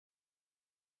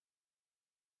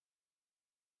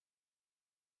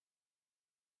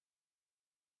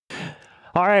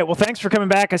All right. Well, thanks for coming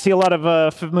back. I see a lot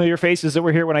of familiar faces that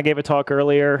were here when I gave a talk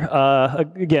earlier.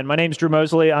 Again, my name's Drew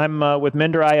Moseley. I'm with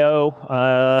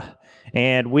Mender.io,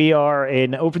 and we are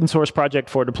an open source project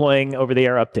for deploying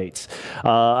over-the-air updates.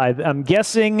 I'm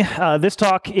guessing this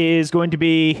talk is going to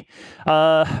be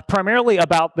primarily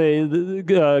about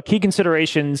the key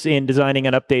considerations in designing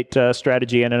an update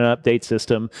strategy and an update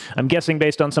system. I'm guessing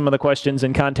based on some of the questions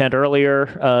and content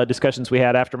earlier, discussions we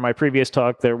had after my previous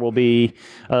talk, there will be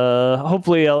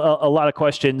hopefully a lot of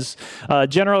questions.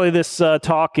 Generally, this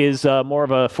talk is more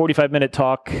of a 45-minute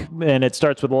talk, and it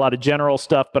starts with a lot of general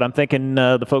stuff, but I'm thinking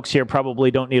the folks here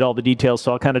probably don't need all the details,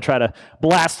 so I'll kind of try to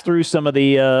blast through some of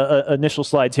the initial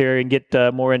slides here and get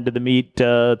more into the meat,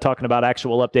 talking about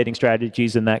actual updating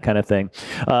strategies and that kind of thing.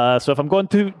 So if I'm going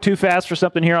too fast for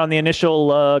something here on the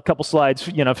initial couple slides,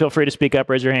 feel free to speak up,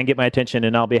 raise your hand, get my attention,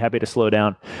 and I'll be happy to slow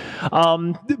down.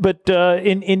 But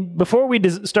before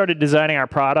we started designing our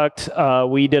product,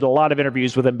 we did a lot of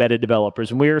interviews with embedded developers,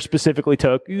 and we were specifically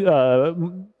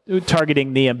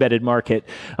targeting the embedded market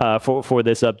for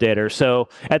this updater. So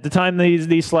at the time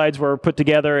these slides were put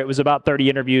together, it was about 30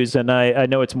 interviews, and I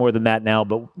know it's more than that now,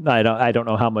 but I don't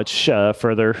know how much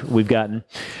further we've gotten.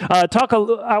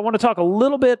 I want to talk a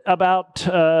little bit about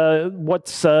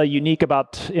what's unique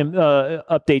about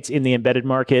updates in the embedded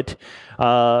market,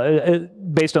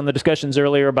 based on the discussions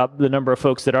earlier about the number of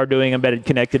folks that are doing embedded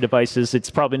connected devices. It's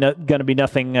probably not going to be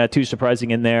nothing too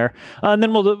surprising in there. And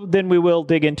then we will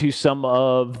dig into some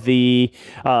of the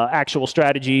actual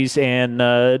strategies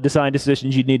and design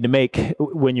decisions you need to make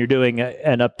when you're doing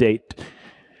an update.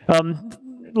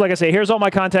 Like I say, here's all my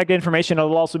contact information.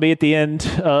 It'll also be at the end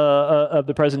of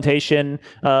the presentation.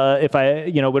 If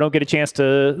we don't get a chance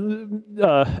to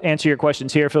answer your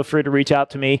questions here, feel free to reach out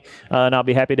to me, and I'll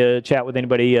be happy to chat with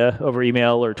anybody over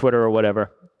email or Twitter or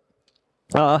whatever.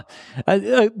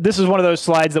 This is one of those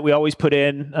slides that we always put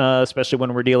in, especially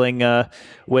when we're dealing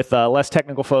with less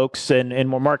technical folks and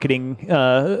more marketing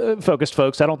focused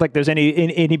folks. I don't think there's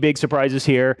any big surprises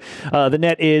here. The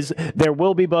net is there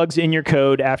will be bugs in your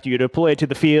code after you deploy it to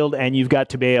the field, and you've got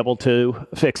to be able to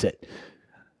fix it.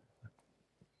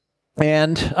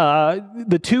 And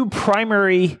the two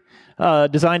primary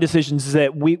design decisions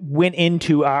that we went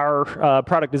into our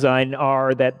product design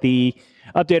are that the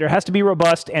updater has to be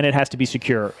robust and it has to be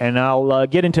secure. And I'll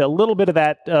get into a little bit of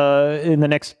that in the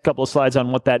next couple of slides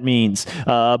on what that means.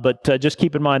 But just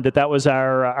keep in mind that that was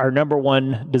our number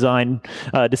one design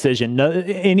decision.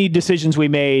 Any decisions we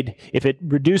made, if it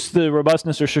reduced the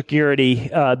robustness or security,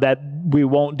 that we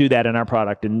won't do that in our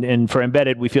product. And for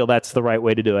embedded, we feel that's the right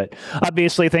way to do it.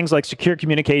 Obviously, things like secure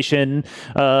communication,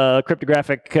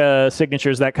 cryptographic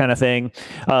signatures, that kind of thing,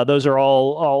 those are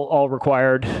all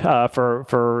required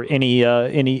for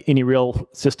any real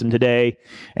system today.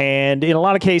 And in a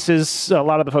lot of cases, a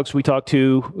lot of the folks we talked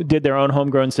to did their own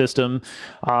homegrown system.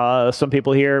 Some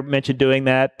people here mentioned doing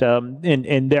that,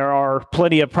 and there are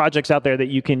plenty of projects out there that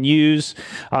you can use.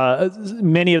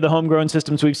 Many of the homegrown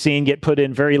systems we've seen get put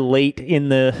in very late in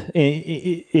their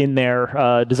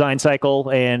design cycle,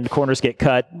 and corners get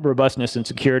cut. Robustness and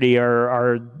security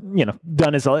are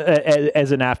done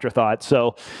as an afterthought.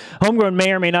 So homegrown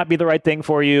may or may not be the right thing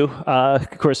for you.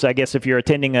 Of course, I guess if you're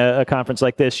attending a conference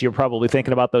like this, you're probably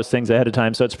thinking about those things ahead of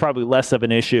time, so it's probably less of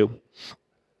an issue.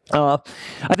 I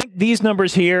think these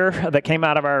numbers here that came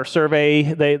out of our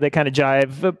survey, they kind of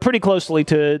jive pretty closely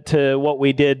to what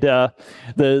we did,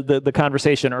 the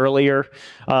conversation earlier.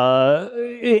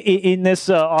 In this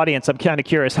audience, I'm kind of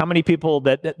curious, how many people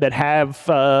that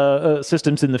have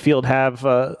systems in the field have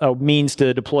a means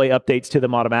to deploy updates to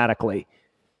them automatically?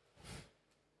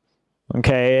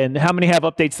 Okay, and how many have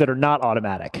updates that are not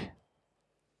automatic?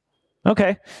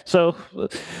 Okay, so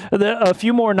a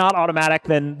few more not automatic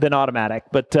than automatic,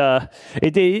 but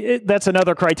that's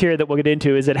another criteria that we'll get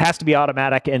into, is it has to be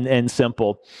automatic and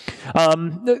simple.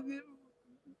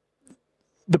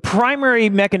 The primary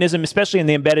mechanism, especially in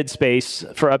the embedded space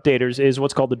for updaters, is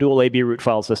what's called the dual AB root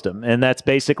file system. And that's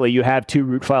basically you have two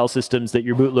root file systems that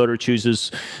your bootloader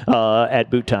chooses at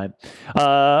boot time.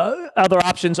 Other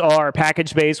options are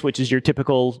package-based, which is your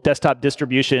typical desktop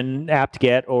distribution,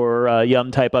 apt-get or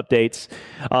yum type updates.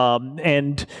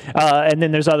 And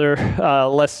then there's other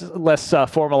less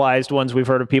formalized ones. We've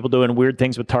heard of people doing weird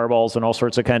things with tarballs and all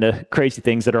sorts of kind of crazy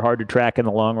things that are hard to track in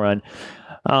the long run.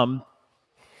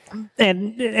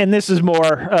 And this is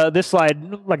more, this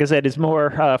slide, like I said, is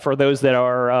more for those that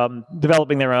are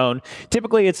developing their own.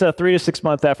 Typically, it's a 3 to 6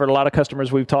 month effort. A lot of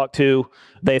customers we've talked to,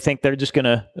 they think they're just going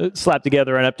to slap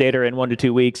together an updater in 1 to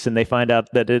 2 weeks, and they find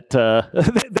out that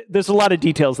there's a lot of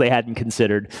details they hadn't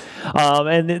considered.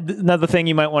 And another thing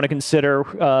you might want to consider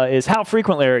is how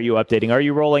frequently are you updating? Are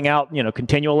you rolling out,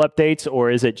 continual updates,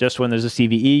 or is it just when there's a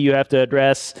CVE you have to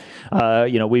address?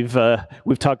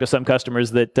 We've talked to some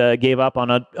customers that gave up on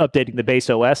updating the base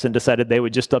OS and decided they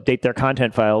would just update their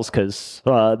content files because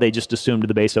they just assumed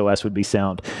the base OS would be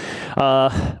sound.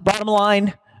 Bottom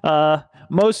line,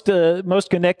 most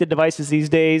connected devices these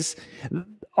days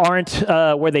aren't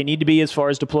where they need to be as far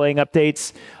as deploying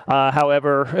updates.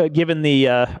 However, given the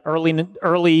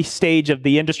early stage of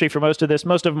the industry for most of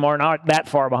them are not that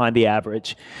far behind the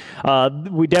average.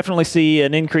 We definitely see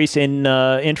an increase in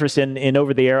interest in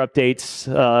over-the-air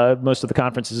updates. Most of the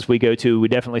conferences we go to, we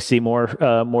definitely see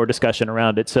more discussion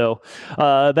around it. So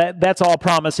that's all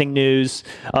promising news.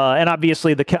 And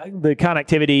obviously, the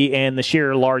connectivity and the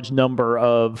sheer large number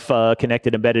of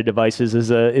connected embedded devices is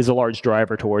a large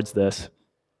driver towards this.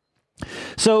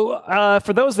 So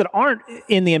for those that aren't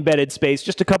in the embedded space,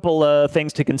 just a couple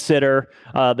things to consider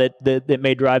that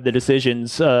may drive the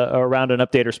decisions around an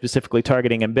updater specifically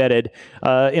targeting embedded.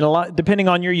 Depending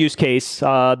on your use case,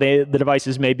 the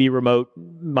devices may be remote,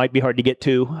 might be hard to get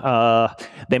to.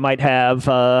 They might have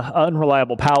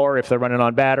unreliable power if they're running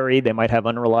on battery. They might have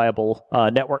unreliable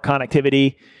network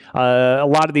connectivity. A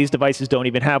lot of these devices don't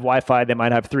even have Wi-Fi. They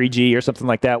might have 3G or something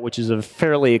like that, which is a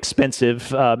fairly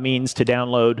expensive means to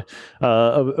download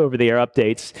over-the-air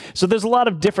updates. So there's a lot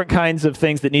of different kinds of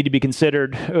things that need to be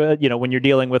considered, when you're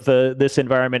dealing with this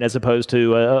environment as opposed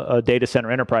to a data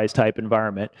center enterprise type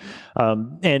environment.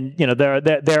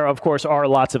 There of course are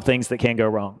lots of things that can go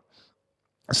wrong.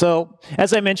 So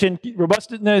as I mentioned,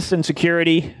 robustness and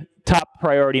security, top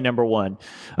priority number one.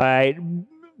 All right.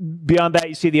 Beyond that,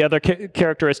 you see the other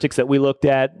characteristics that we looked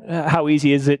at. How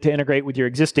easy is it to integrate with your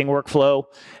existing workflow?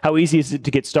 How easy is it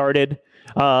to get started?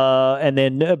 And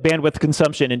then bandwidth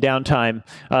consumption and downtime.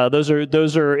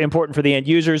 Those are important for the end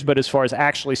users, but as far as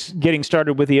actually getting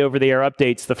started with the over-the-air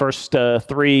updates, the first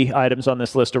 3 items on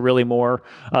this list are really more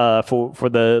for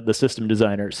the system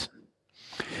designers.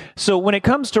 So when it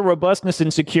comes to robustness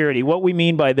and security, what we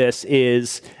mean by this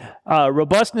is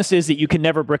robustness is that you can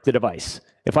never brick the device.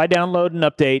 If I download an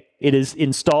update, it is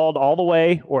installed all the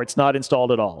way or it's not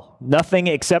installed at all. Nothing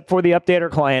except for the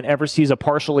updater client ever sees a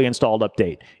partially installed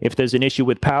update. If there's an issue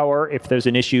with power, if there's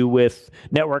an issue with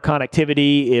network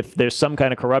connectivity, if there's some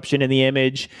kind of corruption in the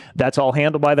image, that's all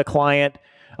handled by the client,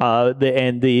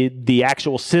 and the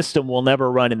actual system will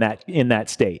never run in that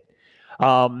state.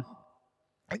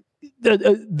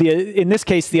 In this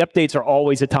case, the updates are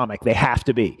always atomic. They have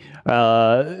to be.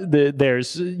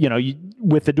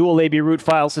 With the dual AB root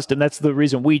file system, that's the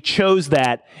reason we chose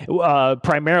that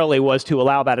primarily was to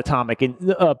allow that atomic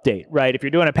update, right? If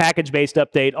you're doing a package-based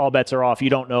update, all bets are off. You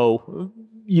don't know.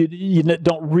 You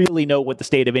don't really know what the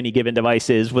state of any given device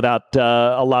is without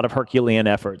a lot of Herculean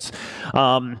efforts.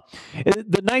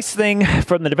 The nice thing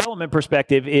from the development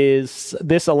perspective is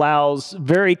this allows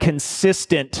very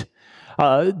consistent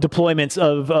deployments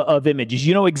of images.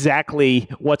 You know exactly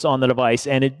what's on the device,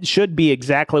 and it should be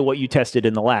exactly what you tested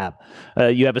in the lab.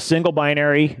 You have a single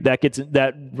binary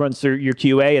that runs through your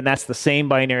QA, and that's the same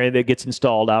binary that gets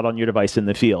installed out on your device in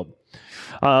the field.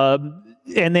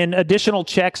 And then additional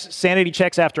checks, sanity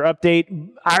checks after update.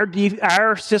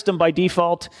 Our system by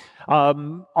default,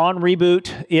 on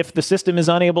reboot, if the system is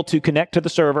unable to connect to the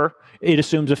server, it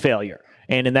assumes a failure.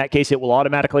 And in that case, it will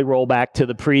automatically roll back to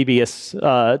the previous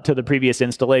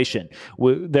installation.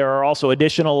 There are also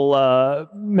additional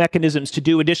mechanisms to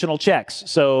do additional checks.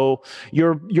 So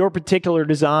your particular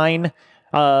design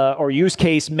or use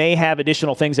case may have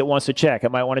additional things it wants to check.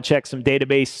 It might want to check some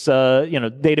database,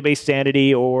 database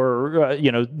sanity, or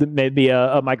maybe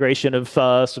a migration of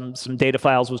some data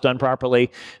files was done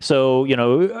properly. So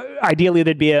ideally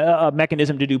there'd be a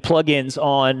mechanism to do plugins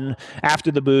on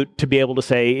after the boot to be able to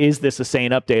say, is this a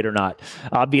sane update or not?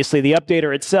 Obviously, the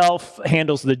updater itself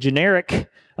handles the generic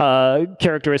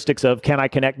characteristics of, can I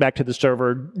connect back to the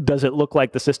server? Does it look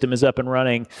like the system is up and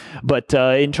running? But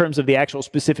in terms of the actual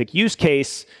specific use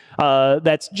case,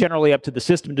 that's generally up to the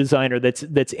system designer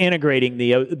that's integrating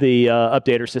the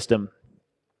updater system.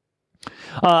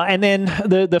 And then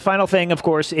the final thing, of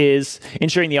course, is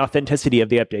ensuring the authenticity of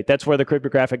the update. That's where the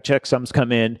cryptographic checksums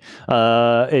come in.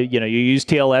 You use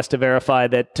TLS to verify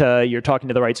that you're talking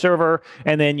to the right server,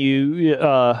 and then you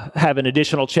have an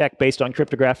additional check based on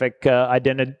cryptographic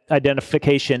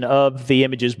identification of the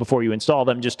images before you install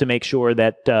them, just to make sure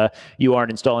that you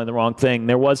aren't installing the wrong thing.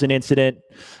 There was an incident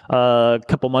a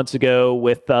couple months ago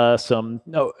with some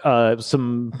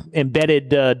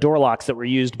embedded door locks that were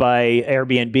used by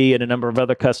Airbnb and a number of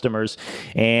other customers,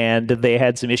 and they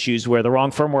had some issues where the wrong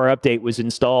firmware update was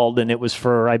installed, and it was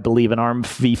for, I believe, an ARM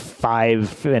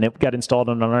v5, and it got installed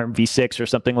on an ARM v6 or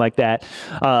something like that.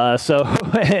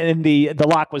 And the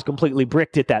lock was completely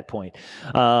bricked at that point.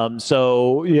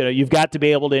 So you've got to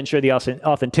be able to ensure the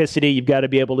authenticity. You've got to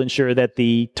be able to ensure that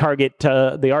the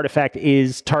the artifact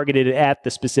is targeted at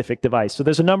the specific device. So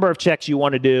there's a number of checks you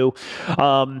want to do,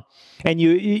 and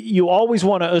you always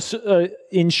want to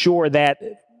ensure that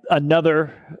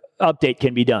another update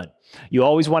can be done. You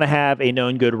always want to have a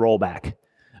known good rollback.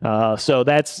 So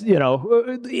that's,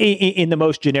 in the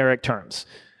most generic terms.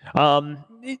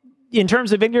 In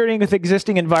terms of integrating with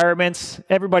existing environments,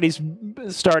 everybody's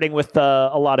starting with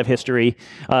a lot of history.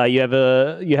 You have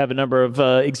a number of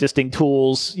existing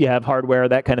tools, you have hardware,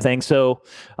 that kind of thing. So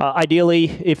ideally,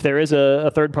 if there is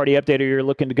a third-party updater you're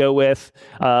looking to go with,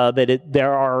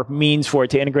 there are means for it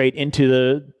to integrate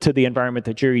into the environment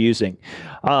that you're using.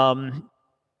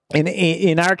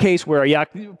 In our case, we're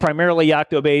primarily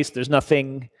Yocto based. There's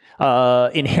nothing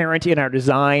inherent in our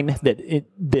design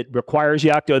that requires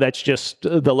Yocto. That's just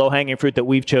the low-hanging fruit that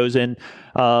we've chosen.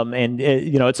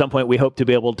 At some point we hope to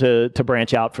be able to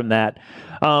branch out from that.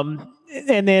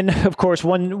 And then, of course,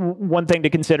 one thing to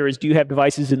consider is, do you have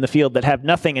devices in the field that have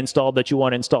nothing installed that you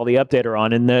want to install the updater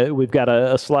on? And we've got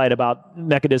a slide about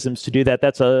mechanisms to do that.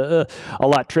 That's a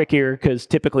lot trickier, because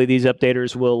typically these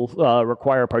updaters will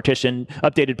require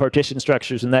updated partition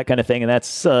structures and that kind of thing, and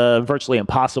that's virtually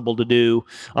impossible to do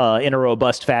in a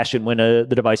robust fashion when the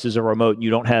devices are remote and you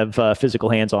don't have physical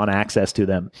hands-on access to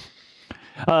them.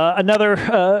 Another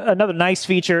nice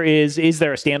feature is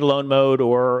there a standalone mode,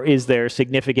 or is there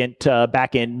significant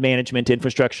backend management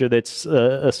infrastructure that's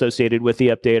associated with the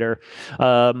updater?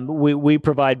 We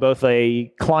provide both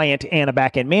a client and a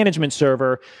backend management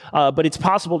server, but it's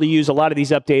possible to use a lot of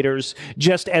these updaters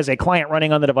just as a client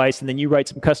running on the device, and then you write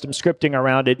some custom scripting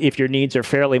around it if your needs are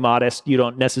fairly modest. You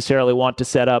don't necessarily want to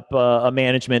set up a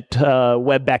management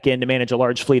web backend to manage a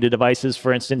large fleet of devices.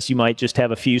 For instance, you might just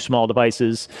have a few small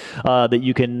devices that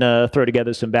you can throw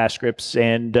together some bash scripts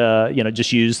and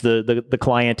just use the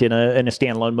client in a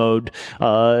standalone mode,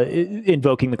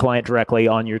 invoking the client directly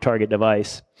on your target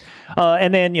device.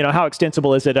 And then, how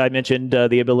extensible is it? I mentioned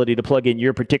the ability to plug in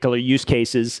your particular use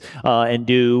cases and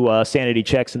do sanity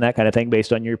checks and that kind of thing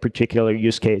based on your particular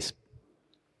use case.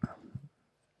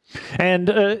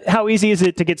 And how easy is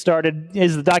it to get started?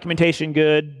 Is the documentation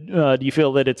good? Do you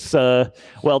feel that it's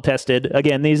well tested?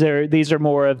 Again, these are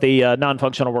more of the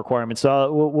non-functional requirements.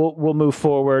 So we'll move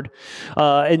forward.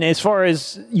 And as far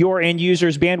as your end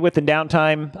users, bandwidth and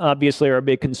downtime obviously are a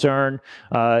big concern.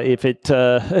 If it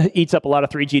eats up a lot of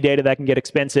 3G data, that can get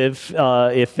expensive.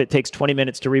 If it takes 20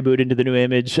 minutes to reboot into the new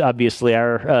image, obviously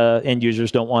our end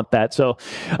users don't want that. So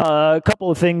a couple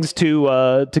of things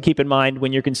to keep in mind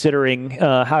when you're considering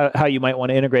how you might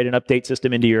want to integrate an update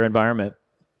system into your environment.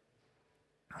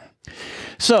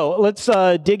 So let's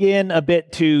dig in a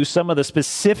bit to some of the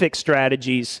specific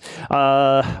strategies.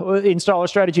 Installer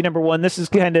strategy number one, this is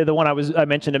kind of the one I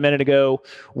mentioned a minute ago,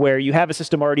 where you have a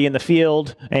system already in the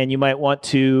field and you might want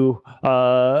to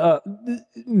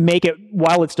make it,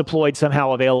 while it's deployed,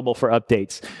 somehow available for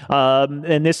updates.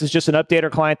 And this is just an updater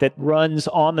client that runs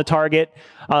on the target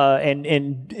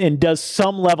and does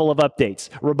some level of updates.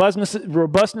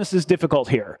 Robustness is difficult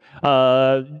here.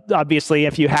 Obviously,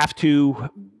 if you have to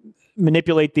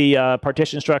manipulate the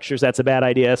partition structures, that's a bad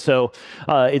idea. So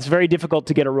it's very difficult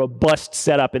to get a robust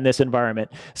setup in this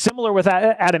environment. Similar with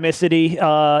atomicity,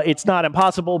 it's not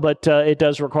impossible, but it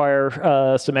does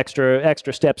require some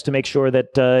extra steps to make sure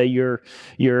that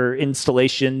your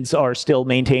installations are still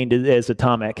maintained as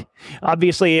atomic.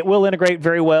 Obviously, it will integrate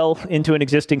very well into an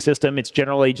existing system. It's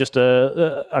generally just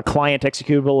a client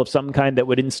executable of some kind that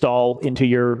would install into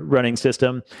your running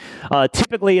system.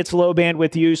 Typically, it's low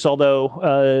bandwidth use,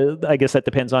 although I guess that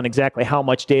depends on exactly how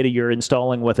much data you're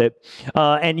installing with it.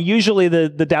 And usually the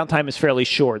downtime is fairly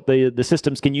short. The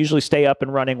systems can usually stay up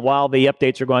and running while the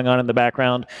updates are going on in the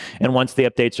background. And once the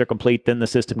updates are complete, then the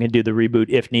system can do the reboot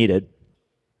if needed.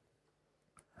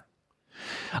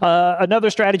 Another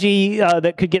strategy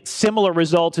that could get similar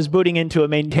results is booting into a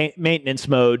maintenance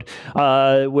mode,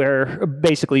 where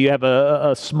basically you have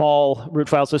a small root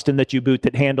file system that you boot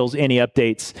that handles any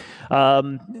updates.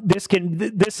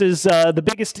 This is the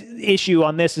biggest issue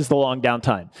on this is the long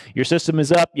downtime. Your system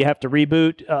is up, you have to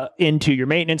reboot into your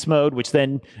maintenance mode, which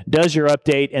then does your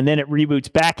update, and then it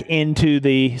reboots back into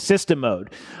the system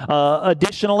mode.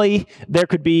 Additionally, there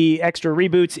could be extra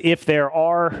reboots if there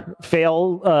are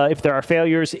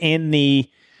failures in the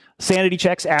sanity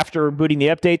checks after booting the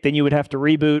update. Then you would have to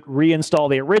reboot, reinstall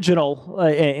the original,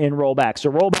 and roll back.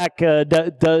 So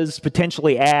rollback does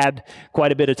potentially add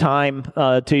quite a bit of time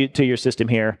to your system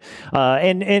here.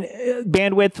 And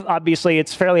bandwidth, obviously,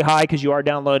 it's fairly high because you are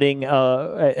downloading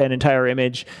an entire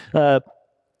image.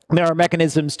 There are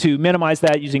mechanisms to minimize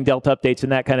that using delta updates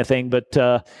and that kind of thing, but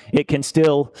it can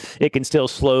still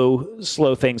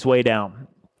slow things way down.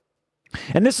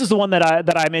 And this is the one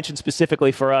that I mentioned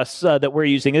specifically for us that we're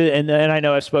using, and I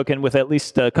know I've spoken with at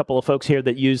least a couple of folks here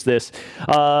that use this.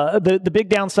 The big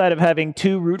downside of having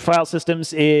two root file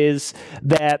systems is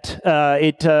that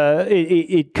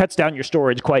it cuts down your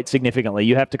storage quite significantly.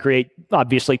 You have to create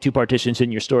obviously two partitions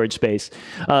in your storage space.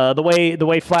 The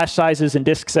way flash sizes and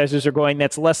disk sizes are going,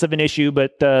 that's less of an issue,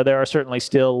 but there are certainly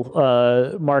still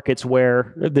markets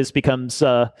where this becomes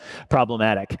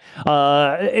problematic.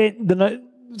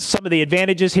 Some of the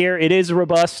advantages here, it is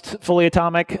robust, fully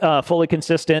atomic, fully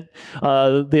consistent.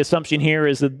 The assumption here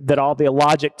is that all the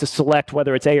logic to select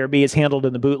whether it's A or B is handled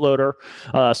in the bootloader,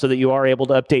 so that you are able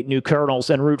to update new kernels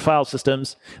and root file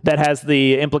systems. That has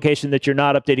the implication that you're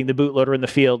not updating the bootloader in the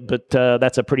field, but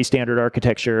that's a pretty standard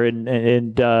architecture.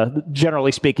 And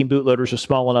generally speaking, bootloaders are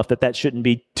small enough that shouldn't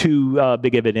be too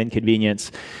big of an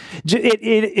inconvenience.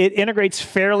 It integrates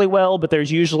fairly well, but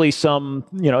there's usually some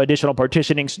additional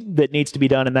partitioning that needs to be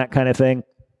done and that kind of thing.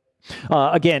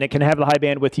 Again, it can have the high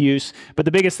bandwidth use, but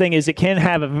the biggest thing is it can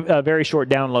have a very short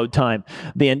download time.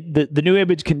 The new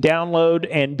image can download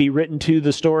and be written to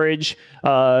the storage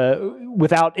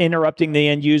without interrupting the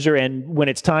end user, and when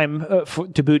it's time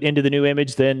to boot into the new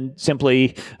image, then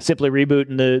simply reboot,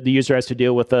 and the user has to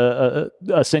deal with a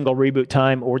single reboot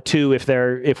time, or two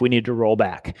if we need to roll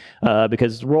back,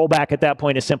 because rollback at that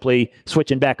point is simply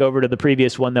switching back over to the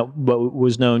previous one that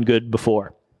was known good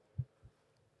before.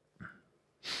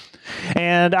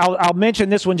 And I'll mention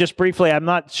this one just briefly. I'm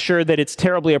not sure that it's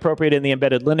terribly appropriate in the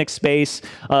embedded Linux space.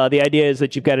 The idea is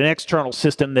that you've got an external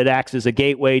system that acts as a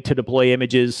gateway to deploy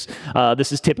images.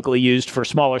 This is typically used for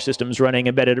smaller systems running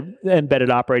embedded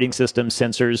operating systems,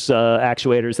 sensors,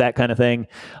 actuators, that kind of thing.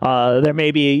 There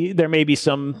may be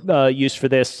some use for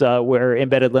this where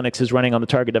embedded Linux is running on the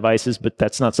target devices, but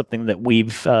that's not something that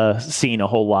we've seen a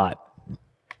whole lot.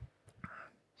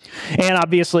 And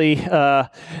obviously,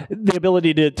 the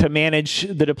ability to manage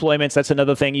the deployments, that's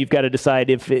another thing. You've got to decide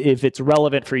if it's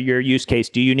relevant for your use case.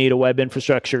 Do you need a web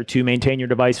infrastructure to maintain your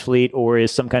device fleet, or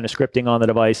is some kind of scripting on the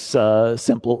device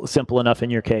simple enough in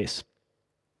your case?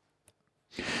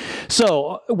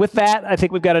 So with that, I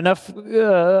think we've got enough,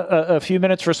 a few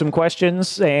minutes for some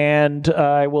questions, and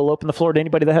I will open the floor to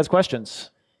anybody that has questions.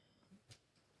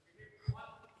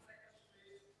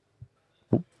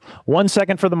 1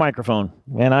 second for the microphone,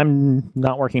 and I'm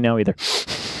not working now either.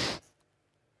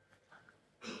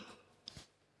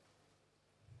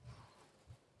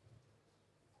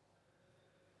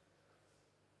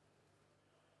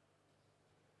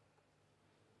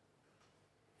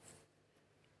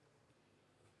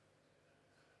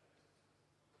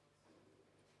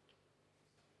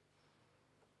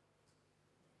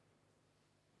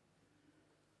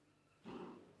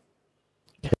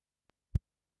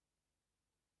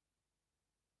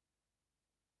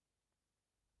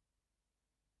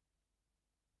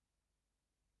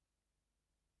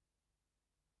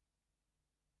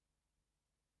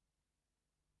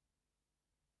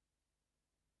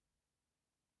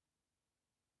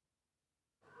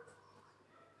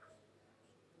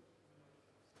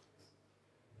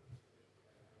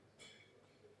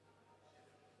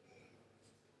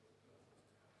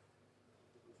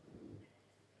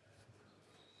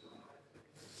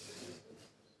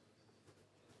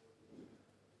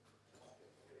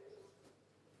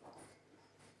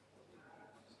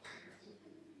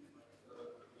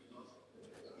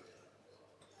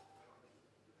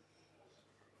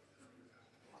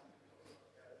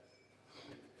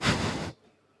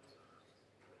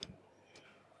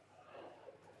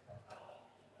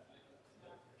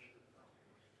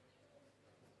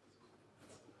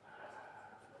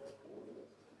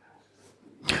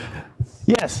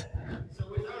 Yes. So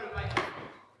with our device,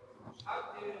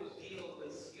 how do you deal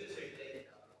with user data?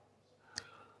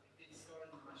 If it's stored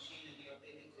in the machine and you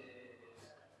update it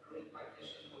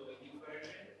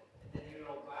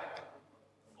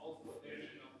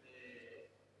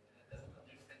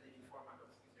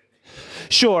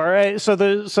Sure. So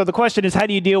the question is, how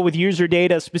do you deal with user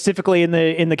data specifically in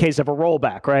the case of a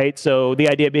rollback, right? So the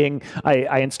idea being,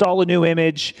 I install a new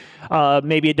image,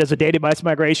 maybe it does a database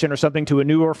migration or something to a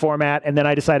newer format, and then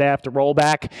I decide I have to roll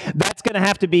back. That's going to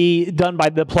have to be done by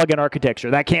the plugin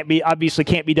architecture. That obviously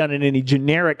can't be done in any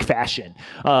generic fashion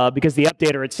because the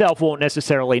updater itself won't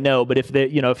necessarily know. But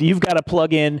if you've got a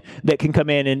plugin that can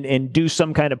come in and do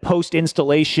some kind of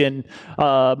post-installation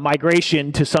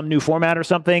migration to some new format or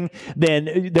something, then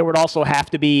there would also have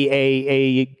to be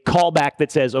a callback that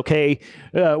says, okay,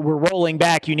 we're rolling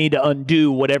back, you need to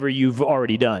undo whatever you've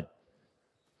already done.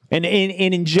 And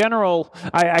in general,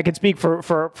 I can speak for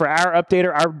our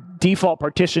updater, our default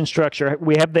partition structure.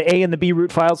 We have the A and the B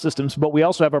root file systems, but we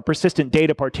also have a persistent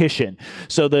data partition.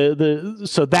 So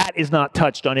so that is not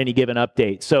touched on any given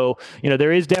update. So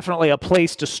there is definitely a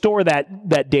place to store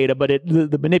that data, but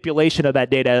the manipulation of that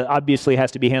data obviously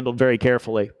has to be handled very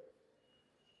carefully.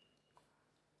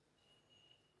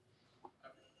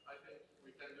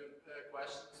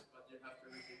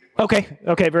 Okay,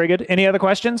 very good. Any other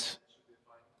questions?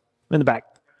 In the back.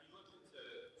 Have you looked into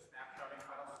snapshotting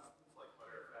file systems like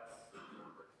Butterfs?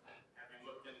 Have you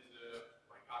looked into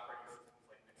like operating systems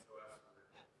like NixOS where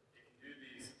it can do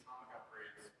these atomic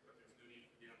upgrades, but there's no need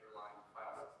for the underlying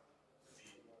file system to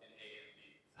be in A and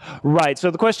B? Right. So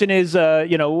the question is,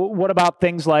 what about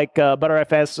things like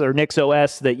Butterfs or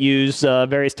NixOS that use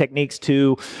various techniques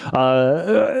to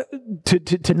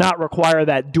not require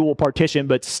that dual partition,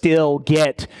 but still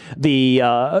get the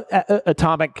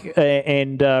atomic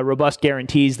and robust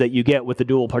guarantees that you get with the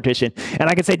dual partition? And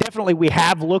I can say definitely we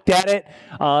have looked at it.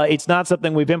 It's not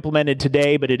something we've implemented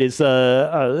today, but it is,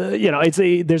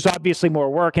 there's obviously more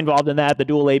work involved in that. The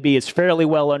dual AB is fairly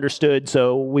well understood,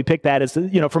 so we picked that as,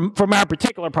 from our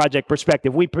particular project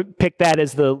perspective, we picked that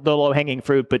as the low-hanging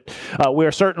fruit, but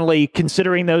we're certainly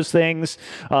considering those things,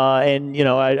 and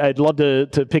I'd love to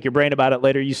pick your brain about it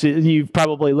later. You've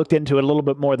probably looked into it a little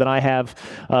bit more than I have.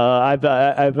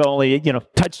 I've only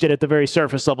touched it at the very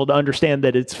surface level to understand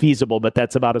that it's feasible, but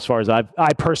that's about as far as I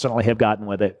personally have gotten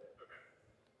with it.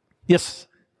 Yes.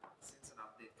 Since an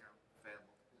update can fail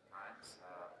multiple times,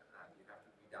 and you have to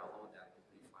re-download that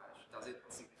complete flash, does it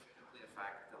significantly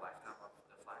affect the lifetime of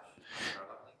the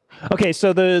flash? Okay,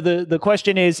 so the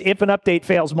question is, if an update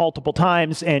fails multiple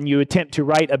times and you attempt to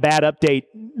write a bad update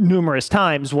numerous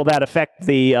times, will that affect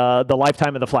the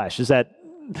lifetime of the flash? Is that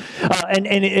and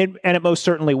it most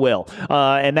certainly will,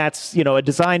 and that's a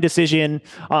design decision.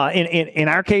 In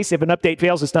our case, if an update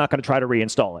fails, it's not going to try to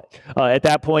reinstall it. At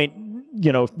that point,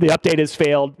 the update has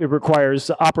failed. It requires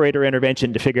operator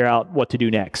intervention to figure out what to do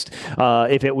next.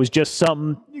 If it was just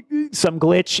some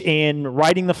glitch in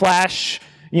writing the flash,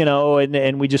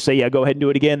 and we just say, yeah, go ahead and do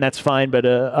it again, that's fine. But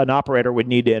an operator would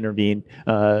need to intervene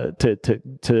to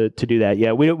do that.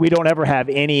 Yeah, we don't ever have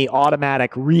any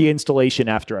automatic reinstallation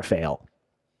after a fail.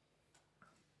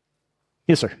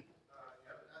 Yes, sir.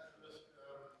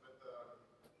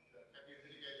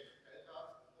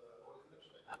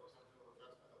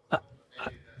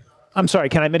 I'm sorry,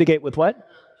 can I mitigate with what?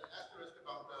 Asterisk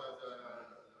about the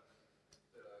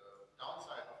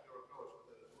downside of your approach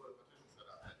with the dual partition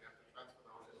setup, that you have to transfer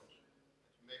the whole image.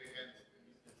 Maybe again,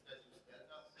 instead use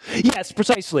deltas? Yes,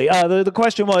 precisely. The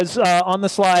question was on the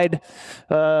slide.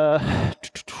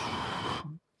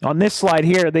 On this slide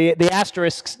here, the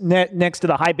asterisks next to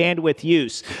the high bandwidth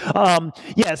use.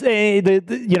 Yes,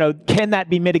 can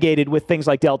that be mitigated with things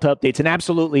like delta updates? And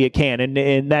absolutely it can.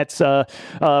 And that's,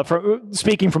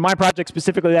 speaking from my project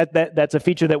specifically, that's a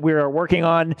feature that we are working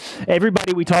on.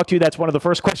 Everybody we talk to, that's one of the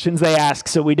first questions they ask.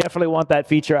 So we definitely want that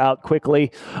feature out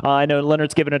quickly. I know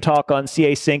Leonard's given a talk on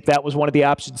CA Sync. That was one of the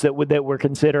options that we're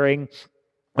considering.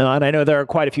 And I know there are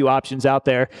quite a few options out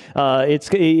there. It's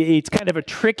kind of a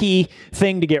tricky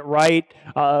thing to get right,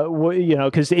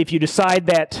 because if you decide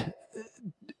that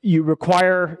you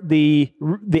require the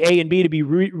A and B to be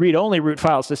read-only root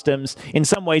file systems, in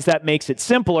some ways that makes it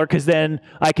simpler, because then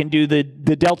I can do the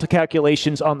delta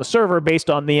calculations on the server based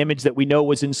on the image that we know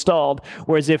was installed.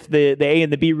 Whereas if the A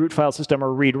and the B root file system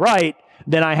are read-write,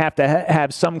 then I have to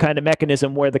have some kind of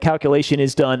mechanism where the calculation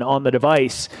is done on the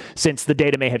device, since the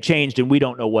data may have changed and we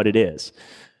don't know what it is.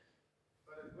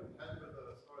 But it wouldn't help with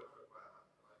the storage requirement,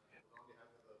 right? It would only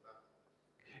help with the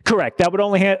bandwidth. Correct. That would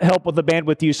only help with the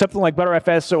bandwidth use. Something like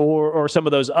Butterfs or some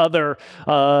of those other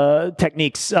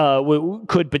techniques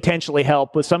could potentially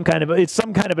help with some kind of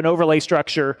an overlay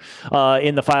structure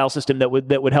in the file system that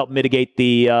would help mitigate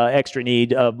the extra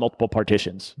need of multiple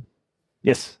partitions.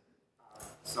 Yes.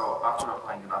 So after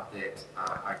applying an update,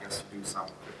 I guess you do some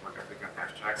cryptographic and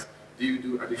hash checks. Do you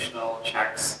do additional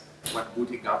checks when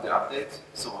booting up the update?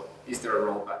 So is there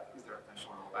a rollback? Is there a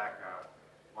potential rollback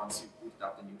once you boot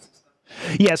up the new system?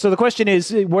 Yeah, so the question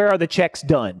is, where are the checks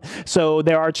done? So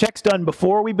there are checks done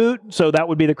before we boot, so that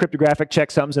would be the cryptographic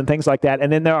checksums and things like that,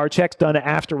 and then there are checks done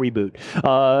after we boot.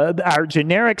 Our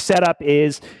generic setup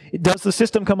is, does the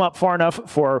system come up far enough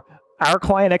for our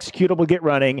client executable to get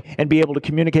running and be able to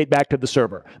communicate back to the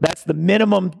server? That's the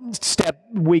minimum step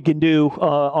we can do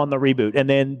on the reboot. And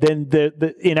then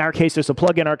in our case, there's a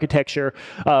plug-in architecture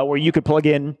where you could plug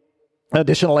in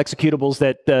additional executables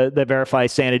that verify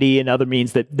sanity and other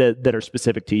means that are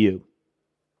specific to you.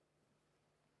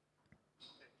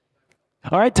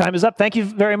 All right, time is up. Thank you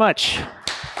very much.